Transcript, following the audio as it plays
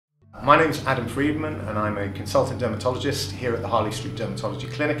My name is Adam Friedmann and I'm a consultant dermatologist here at the Harley Street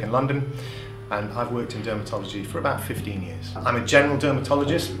Dermatology Clinic in London, and I've worked in dermatology for about 15 years. I'm a general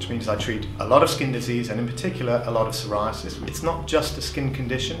dermatologist, which means I treat a lot of skin disease and in particular a lot of psoriasis. It's not just a skin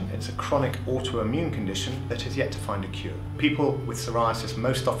condition, it's a chronic autoimmune condition that has yet to find a cure. People with psoriasis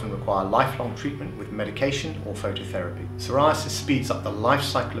most often require lifelong treatment with medication or phototherapy. Psoriasis speeds up the life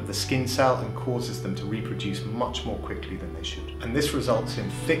cycle of the skin cell and causes them to reproduce much more quickly than they should. And this results in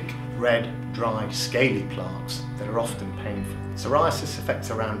thick, red, dry, scaly plaques that are often painful. Psoriasis affects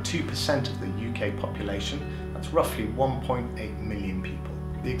around 2% of the UK population, that's roughly 1.8 million people.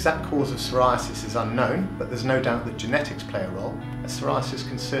 The exact cause of psoriasis is unknown, but there's no doubt that genetics play a role, as psoriasis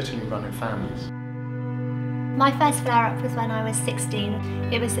can certainly run in families. My first flare-up was when I was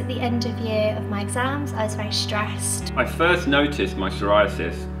 16. It was at the end of year of my exams. I was very stressed. I first noticed my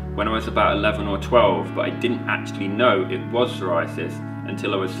psoriasis when I was about 11 or 12, but I didn't actually know it was psoriasis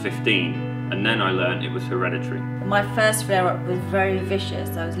until I was 15. And then I learned it was hereditary. My first flare-up was very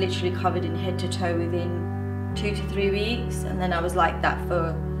vicious. I was literally covered in head to toe within 2 to 3 weeks, and then I was like that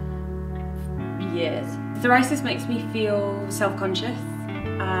for years. Psoriasis makes me feel self-conscious.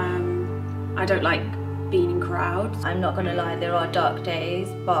 I don't like being in crowds. I'm not gonna lie, there are dark days,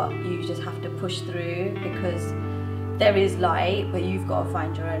 but you just have to push through because there is light, but you've got to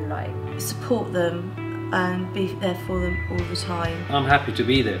find your own light. Support them and be there for them all the time. I'm happy to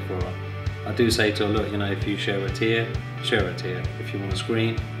be there for her. I do say to her, look, if you share a tear, share a tear. If you want to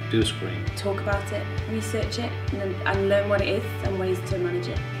scream, do scream. Talk about it, research it, and learn what it is and ways to manage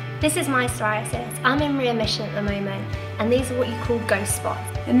it. This is my psoriasis. I'm in remission at the moment, and these are what you call ghost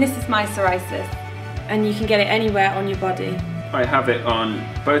spots. And this is my psoriasis, and you can get it anywhere on your body. I have it on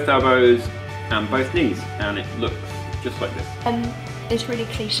both elbows and both knees, and it looks just like this. It's really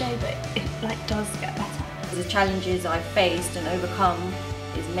cliche, but it does get better. The challenges I've faced and overcome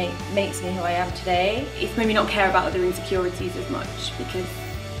makes me who I am today. It's made me not care about other insecurities as much because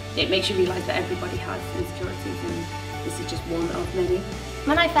it makes you realise that everybody has insecurities and this is just one of many.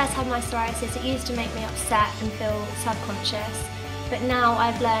 When I first had my psoriasis, it used to make me upset and feel subconscious, but now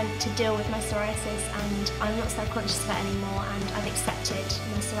I've learned to deal with my psoriasis and I'm not self-conscious of it anymore, and I've accepted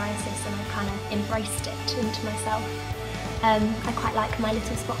my psoriasis and I've kind of embraced it into myself. I quite like my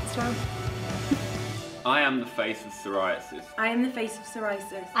little spots now. I am the face of psoriasis. I am the face of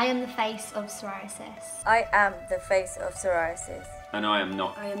psoriasis. I am the face of psoriasis. I am the face of psoriasis. And I am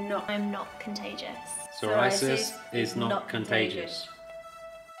not. I am not. I am not contagious. Psoriasis is not contagious.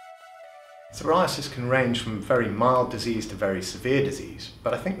 Psoriasis can range from very mild disease to very severe disease,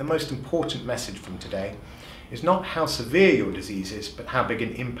 but I think the most important message from today is not how severe your disease is, but how big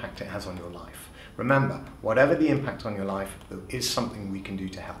an impact it has on your life. Remember, whatever the impact on your life, there is something we can do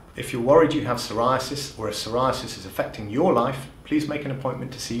to help. If you're worried you have psoriasis, or if psoriasis is affecting your life, please make an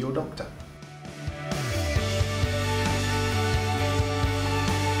appointment to see your doctor.